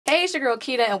Hey, it's your girl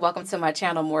Keta, and welcome to my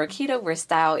channel, More Keta, where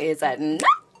style is not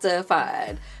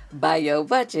defined by your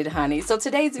budget, honey. So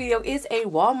today's video is a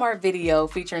Walmart video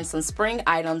featuring some spring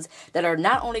items that are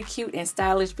not only cute and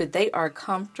stylish, but they are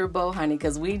comfortable, honey,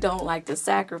 because we don't like to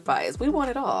sacrifice. We want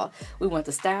it all. We want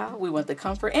the style, we want the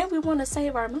comfort, and we want to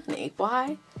save our money.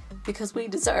 Why? Because we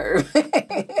deserve.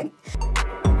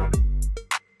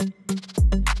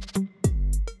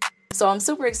 So I'm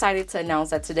super excited to announce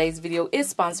that today's video is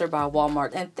sponsored by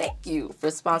Walmart, and thank you for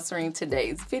sponsoring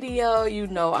today's video. You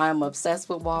know I'm obsessed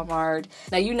with Walmart.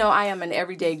 Now you know I am an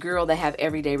everyday girl that have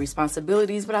everyday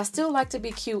responsibilities, but I still like to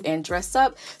be cute and dress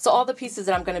up. So all the pieces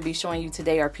that I'm going to be showing you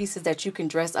today are pieces that you can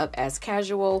dress up as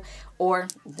casual, or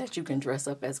that you can dress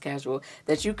up as casual,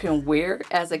 that you can wear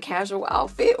as a casual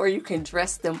outfit, or you can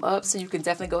dress them up. So you can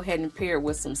definitely go ahead and pair it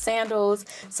with some sandals,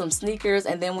 some sneakers,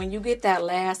 and then when you get that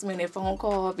last minute phone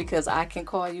call, because I can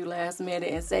call you last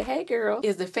minute and say, hey girl,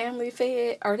 is the family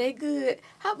fed? Are they good?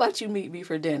 How about you meet me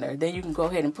for dinner? Then you can go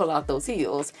ahead and pull out those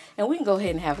heels and we can go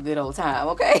ahead and have a good old time,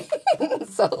 okay?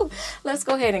 So let's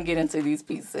go ahead and get into these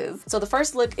pieces. So the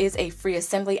first look is a free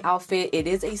assembly outfit. It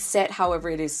is a set, however,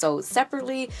 it is sold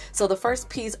separately. So the first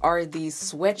piece are these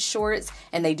sweatshorts,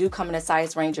 and they do come in a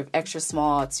size range of extra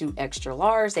small to extra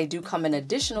large. They do come in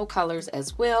additional colors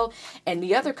as well, and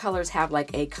the other colors have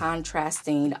like a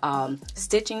contrasting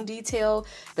stitching detail.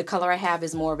 The color I have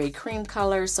is more of a cream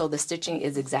color, so the stitching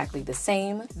is exactly the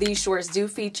same. These shorts do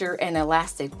feature an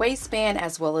elastic waistband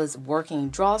as well as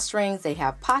working drawstrings. They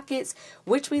have pockets,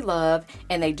 which we love,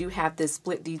 and they do have this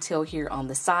split detail here on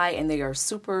the side, and they are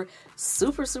super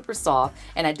soft.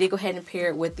 And I did go ahead and pair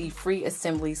it with the free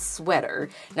assembly sweater.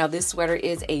 Now this sweater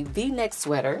is a V-neck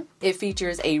sweater. It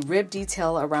features a rib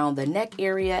detail around the neck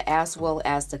area as well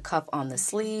as the cuff on the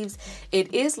sleeves.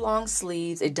 It is long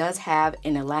sleeves. It does have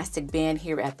an elastic band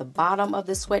here at the bottom of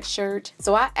the sweatshirt.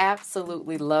 So I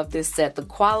absolutely love this set. The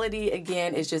quality,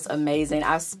 again, is just amazing.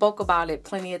 I spoke about it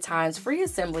plenty of times. Free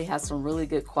assembly has some really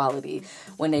good quality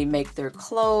when they make their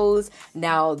clothes.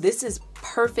 Now this is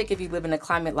perfect if you live in a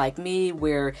climate like me,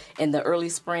 where in the early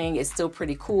spring it's still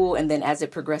pretty cool, and then as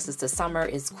it progresses to summer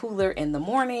it's cooler in the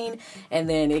morning, and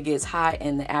then it gets hot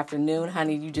in the afternoon,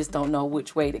 honey. You just don't know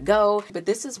which way to go. But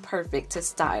this is perfect to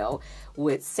style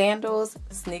with sandals,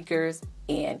 sneakers,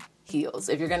 and heels.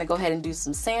 If you're going to go ahead and do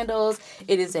some sandals,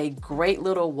 it is a great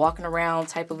little walking around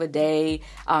type of a day.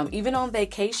 Even on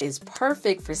vacation, it's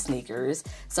perfect for sneakers.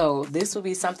 So this would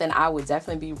be something I would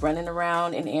definitely be running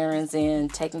around in errands in,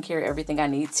 taking care of everything I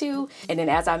need to. And then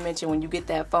as I mentioned, when you get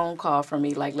that phone call from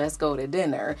me, like let's go to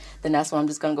dinner, then that's when I'm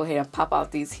just going to go ahead and pop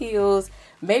out these heels,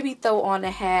 maybe throw on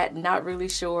a hat, not really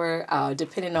sure,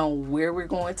 depending on where we're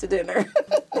going to dinner.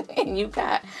 And you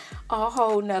got a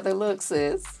whole nother look,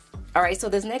 sis. All right, so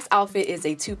this next outfit is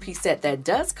a two-piece set that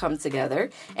does come together,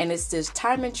 and it's this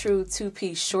time and true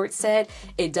two-piece short set.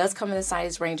 It does come in the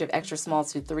size range of extra small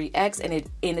to 3X, and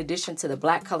in addition to the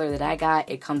black color that I got,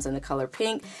 it comes in the color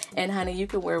pink. And honey, you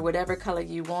can wear whatever color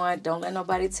you want. Don't let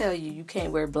nobody tell you you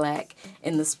can't wear black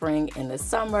in the spring and the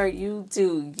summer. You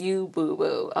do you,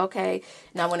 boo-boo, okay?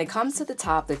 Now, when it comes to the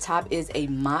top is a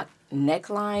mock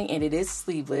neckline, and it is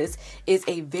sleeveless. It's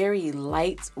a very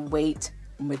lightweight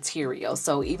material.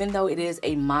 So even though it is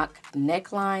a mock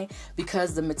neckline,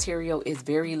 because the material is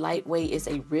very lightweight, it's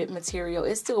a rib material,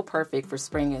 it's still perfect for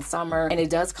spring and summer. And it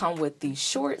does come with these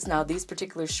shorts. Now these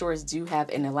particular shorts do have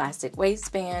an elastic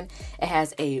waistband. It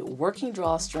has a working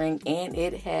drawstring, and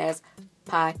it has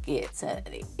pockets,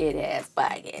 honey. It has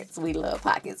pockets. We love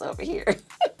pockets over here.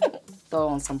 Throw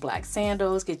on some black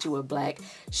sandals, get you a black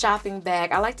shopping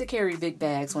bag. I like to carry big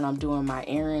bags when I'm doing my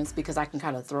errands because I can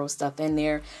kind of throw stuff in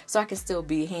there so I can still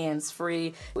be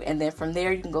hands-free. And then from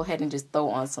there, you can go ahead and just throw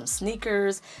on some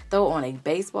sneakers, throw on a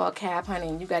baseball cap, honey,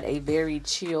 and you got a very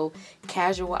chill,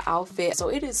 casual outfit. So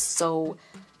it is so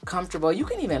comfortable. You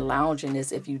can even lounge in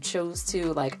this if you choose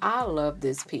to. Like, I love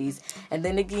this piece. And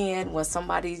then again, when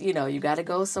somebody's, you know, you got to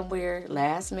go somewhere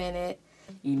last minute,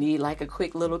 you need like a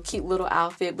quick little cute little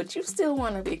outfit, but you still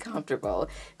want to be comfortable,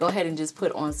 go ahead and just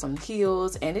put on some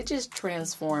heels, and it just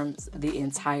transforms the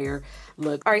entire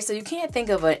look. All right, so you can't think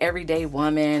of an everyday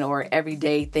woman or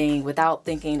everyday thing without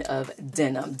thinking of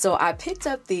denim. So I picked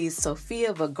up these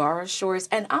Sofia Vergara shorts,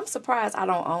 and I'm surprised I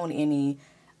don't own any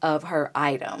of her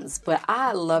items, but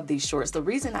I love these shorts. The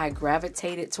reason I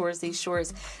gravitated towards these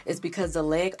shorts is because the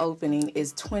leg opening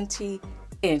is 20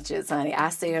 inches, honey. I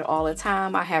say it all the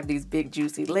time. I have these big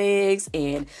juicy legs,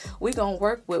 and we're gonna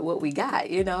work with what we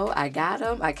got. You know, I got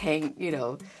them. I can't, you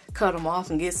know, cut them off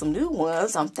and get some new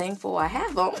ones. I'm thankful I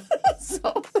have them.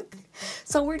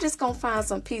 So we're just gonna find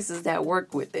some pieces that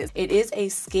work with this. It is a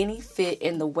skinny fit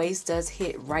and the waist does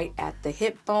hit right at the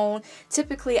hip bone.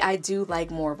 Typically I do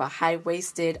like more of a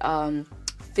high-waisted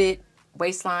fit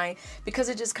waistline because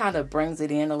it just kind of brings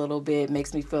it in a little bit,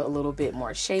 makes me feel a little bit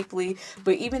more shapely.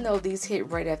 But even though these hit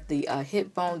right at the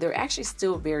hip bone, they're actually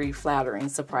still very flattering,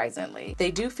 surprisingly. They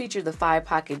do feature the 5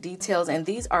 pocket details, and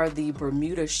these are the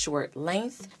Bermuda short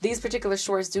length. These particular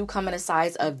shorts do come in a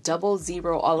size of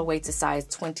 00 all the way to size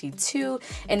 22,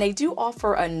 and they do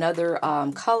offer another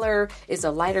color. It's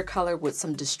a lighter color with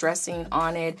some distressing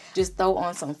on it. Just throw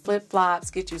on some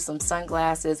flip-flops, get you some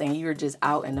sunglasses, and you're just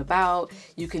out and about.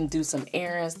 You can do some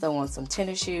errands, throw on some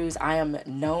tennis shoes. I am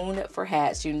known for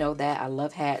hats. You know that. I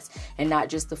love hats, and not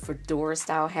just the fedora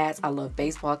style hats. I love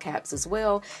baseball caps as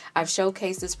well. I've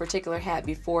showcased this particular hat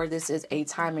before. This is a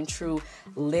time and true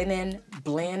linen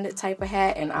blend type of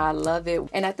hat, and I love it.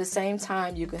 And at the same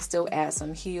time, you can still add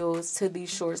some heels to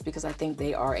these shorts because I think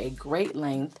they are a great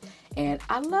length and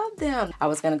I love them. I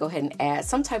was gonna go ahead and add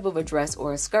some type of a dress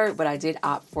or a skirt, but I did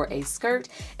opt for a skirt,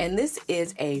 and this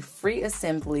is a free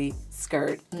assembly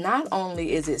skirt. Not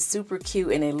only is it super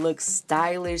cute and it looks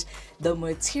stylish, the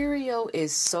material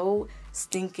is so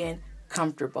stinking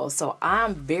comfortable. So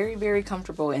I'm very, very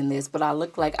comfortable in this, but I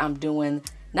look like I'm doing,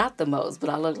 not the most, but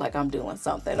I look like I'm doing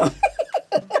something.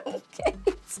 Okay.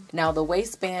 Now the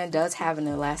waistband does have an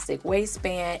elastic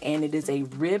waistband, and it is a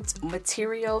ribbed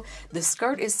material. The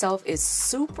skirt itself is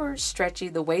super stretchy.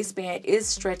 The waistband is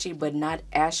stretchy, but not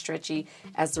as stretchy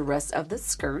as the rest of the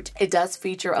skirt. It does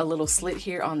feature a little slit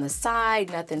here on the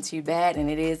side, nothing too bad, and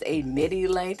it is a midi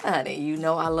length, honey. You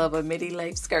know I love a midi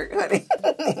length skirt, honey.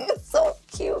 It's so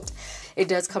cute. It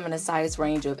does come in a size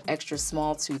range of extra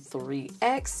small to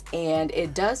 3X, and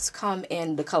it does come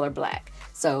in the color black.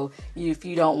 So if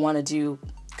you don't want to do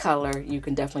color, you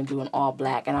can definitely do an all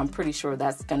black, and I'm pretty sure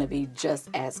that's going to be just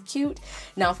as cute.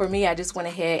 Now for me, I just went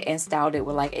ahead and styled it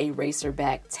with like a racer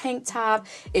back tank top.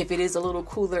 If it is a little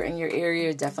cooler in your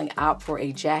area, definitely opt for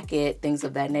a jacket, things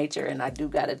of that nature, and I do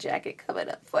got a jacket coming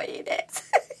up for you next.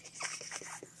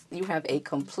 You have a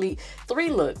complete 3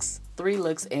 looks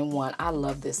in one. I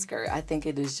love this skirt. I think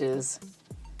it is just,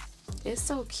 it's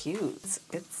so cute.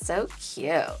 It's so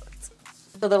cute.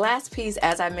 So the last piece,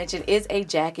 as I mentioned, is a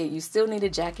jacket. You still need a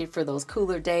jacket for those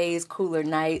cooler days, cooler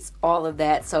nights, all of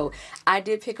that. So I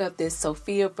did pick up this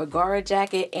Sofia Vergara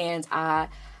jacket, and I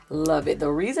love it. The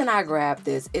reason I grabbed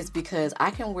this is because I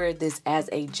can wear this as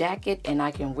a jacket and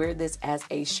I can wear this as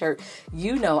a shirt.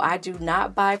 You know, I do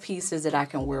not buy pieces that I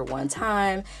can wear one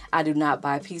time. I do not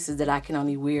buy pieces that I can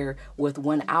only wear with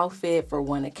one outfit for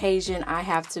one occasion. I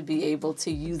have to be able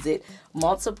to use it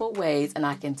multiple ways, and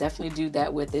I can definitely do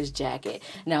that with this jacket.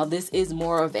 Now this is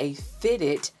more of a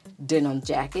fitted denim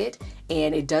jacket,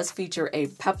 and it does feature a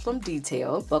peplum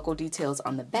detail, buckle details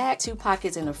on the back, 2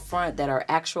 pockets in the front that are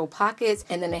actual pockets,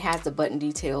 and then it has the button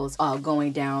details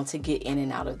going down to get in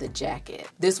and out of the jacket.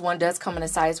 This one does come in a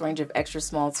size range of extra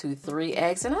small to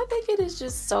 3X, and I think it is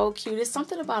just so cute. It's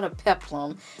something about a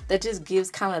peplum that just gives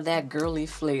kind of that girly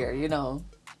flair, you know.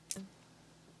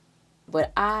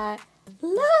 But I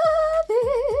love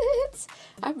it.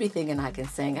 I be thinking I can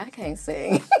sing. I can't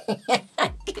sing.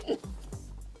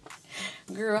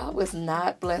 Girl, I was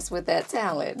not blessed with that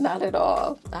talent. Not at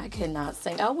all. I cannot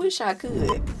sing. I wish I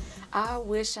could. I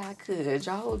wish I could.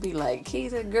 Y'all would be like,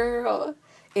 Keta, girl,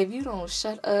 if you don't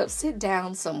shut up, sit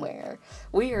down somewhere.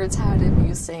 We are tired of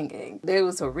you singing. There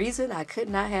was a reason I could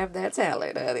not have that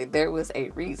talent, honey. There was a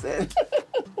reason.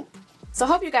 So I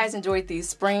hope you guys enjoyed these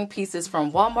spring pieces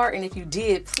from Walmart, and if you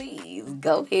did, please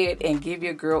go ahead and give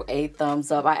your girl a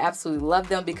thumbs up. I absolutely love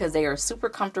them because they are super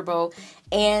comfortable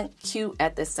and cute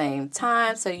at the same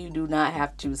time, so you do not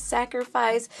have to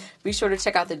sacrifice. Be sure to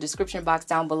check out the description box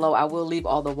down below. I will leave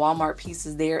all the Walmart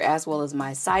pieces there as well as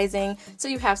my sizing, so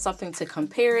you have something to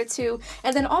compare it to.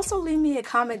 And then also leave me a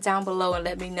comment down below and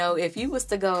let me know if we was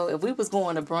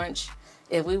going to brunch,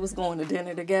 if we was going to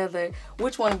dinner together,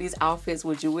 which one of these outfits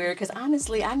would you wear? Because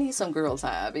honestly, I need some girl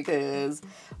time because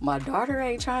my daughter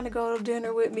ain't trying to go to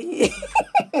dinner with me.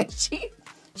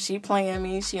 She playing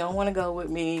me. She don't want to go with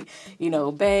me. You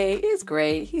know, bae is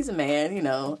great. He's a man, you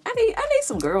know. I need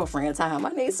some girlfriend time. I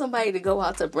need somebody to go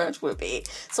out to brunch with me.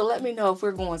 So let me know if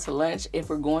we're going to lunch, if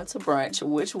we're going to brunch,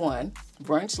 which one.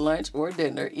 Brunch, lunch, or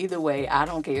dinner. Either way, I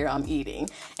don't care. I'm eating.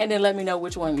 And then let me know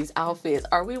which one of these outfits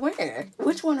are we wearing.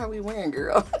 Which one are we wearing,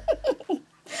 girl?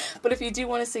 But if you do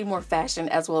want to see more fashion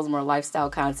as well as more lifestyle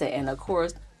content, and of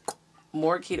course,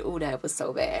 more Keta. Ooh, that was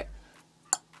so bad.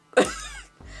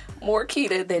 More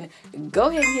Keta, then go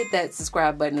ahead and hit that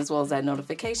subscribe button as well as that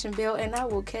notification bell, and I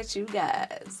will catch you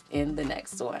guys in the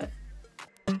next one.